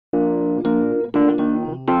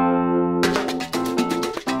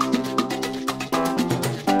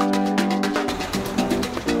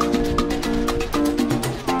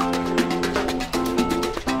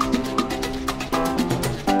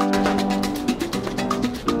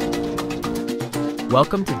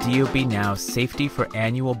Welcome to DOB Now's Safety for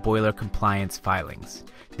Annual Boiler Compliance Filings.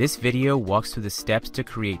 This video walks through the steps to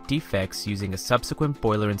create defects using a subsequent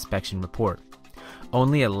boiler inspection report.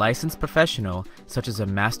 Only a licensed professional, such as a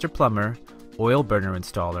master plumber, oil burner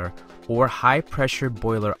installer, or high-pressure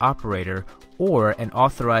boiler operator, or an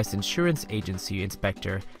authorized insurance agency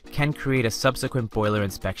inspector, can create a subsequent boiler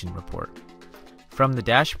inspection report. From the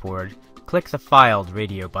dashboard, click the Filed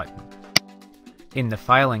radio button. In the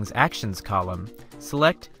Filings Actions column,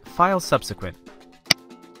 select File Subsequent.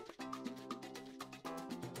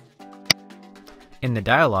 In the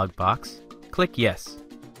dialog box, click Yes.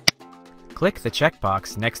 Click the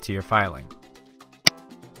checkbox next to your filing.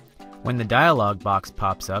 When the dialog box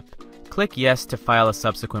pops up, click Yes to file a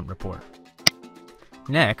subsequent report.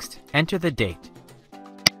 Next, enter the date.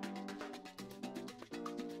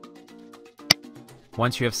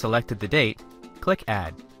 Once you have selected the date, click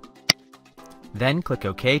Add. Then click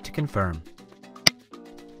OK to confirm.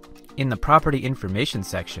 In the Property Information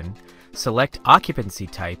section, select Occupancy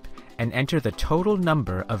Type and enter the total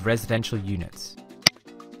number of residential units.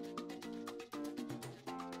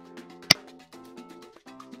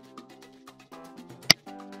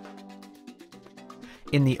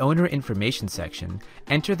 In the Owner Information section,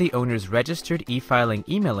 enter the owner's registered e-filing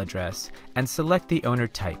email address and select the owner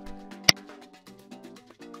type.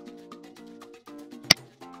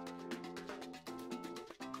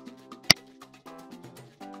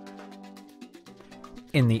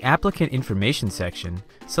 In the Applicant Information section,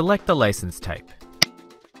 select the license type.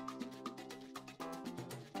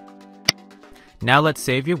 Now let's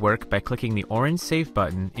save your work by clicking the orange Save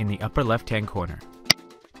button in the upper left-hand corner.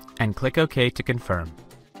 And click OK to confirm.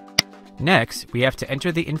 Next, we have to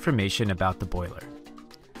enter the information about the boiler.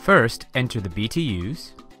 First, enter the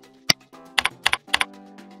BTUs,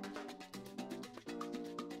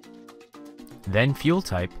 then fuel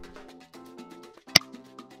type,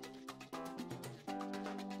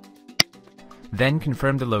 then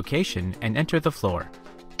confirm the location and enter the floor.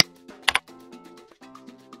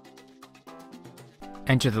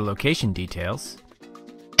 Enter the location details.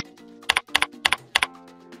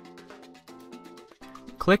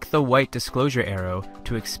 Click the white disclosure arrow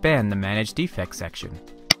to expand the Manage Defects section.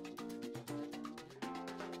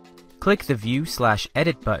 Click the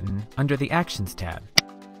View/Edit button under the Actions tab,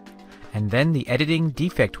 and then the Editing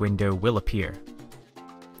Defect window will appear.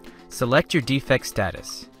 Select your defect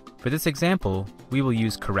status. For this example, we will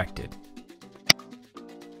use Corrected.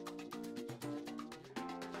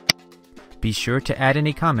 Be sure to add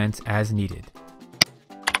any comments as needed.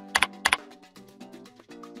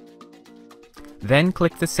 Then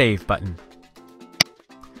click the Save button.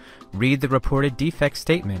 Read the reported defect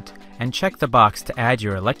statement and check the box to add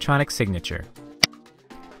your electronic signature.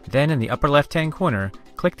 Then in the upper left-hand corner,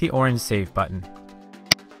 click the orange Save button.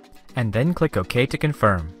 And then click OK to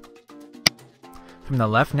confirm. From the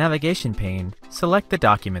left navigation pane, select the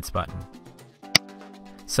Documents button.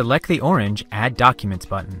 Select the orange Add Documents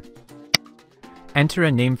button. Enter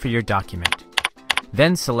a name for your document.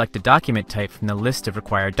 Then select a document type from the list of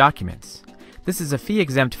required documents. This is a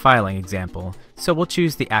fee-exempt filing example, so we'll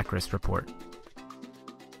choose the ACRIS report.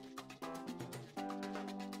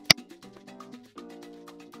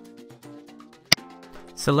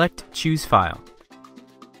 Select Choose File.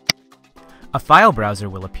 A file browser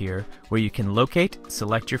will appear where you can locate,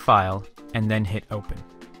 select your file, and then hit Open.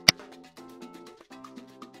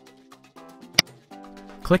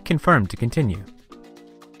 Click Confirm to continue,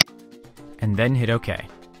 and then hit OK.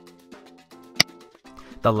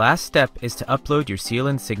 The last step is to upload your seal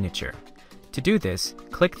and signature. To do this,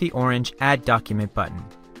 click the orange Add Document button.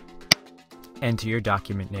 Enter your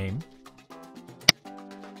document name,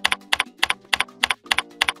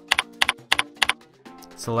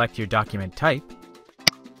 select your document type,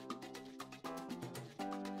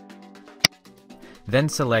 then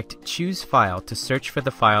select Choose File to search for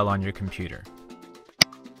the file on your computer.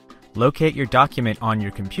 Locate your document on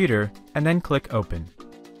your computer and then click Open.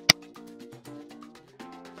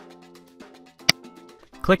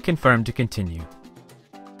 Click Confirm to continue,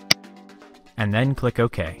 and then click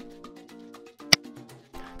OK.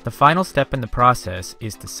 The final step in the process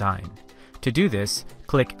is to sign. To do this,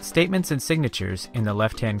 click Statements and Signatures in the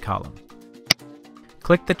left-hand column.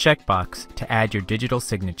 Click the checkbox to add your digital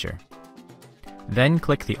signature. Then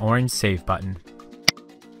click the orange Save button,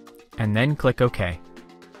 and then click OK.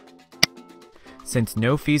 Since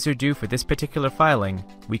no fees are due for this particular filing,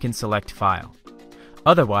 we can select File.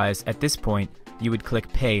 Otherwise, at this point, you would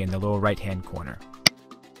click Pay in the lower right-hand corner.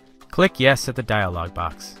 Click Yes at the dialog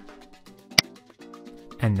box,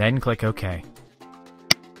 and then click OK.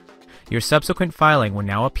 Your subsequent filing will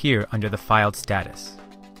now appear under the filed status.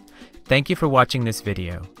 Thank you for watching this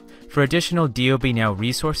video. For additional DOB Now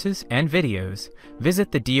resources and videos,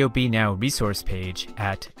 visit the DOB Now resource page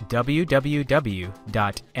at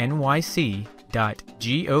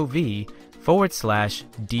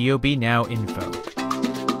www.nyc.gov/DOB Now info.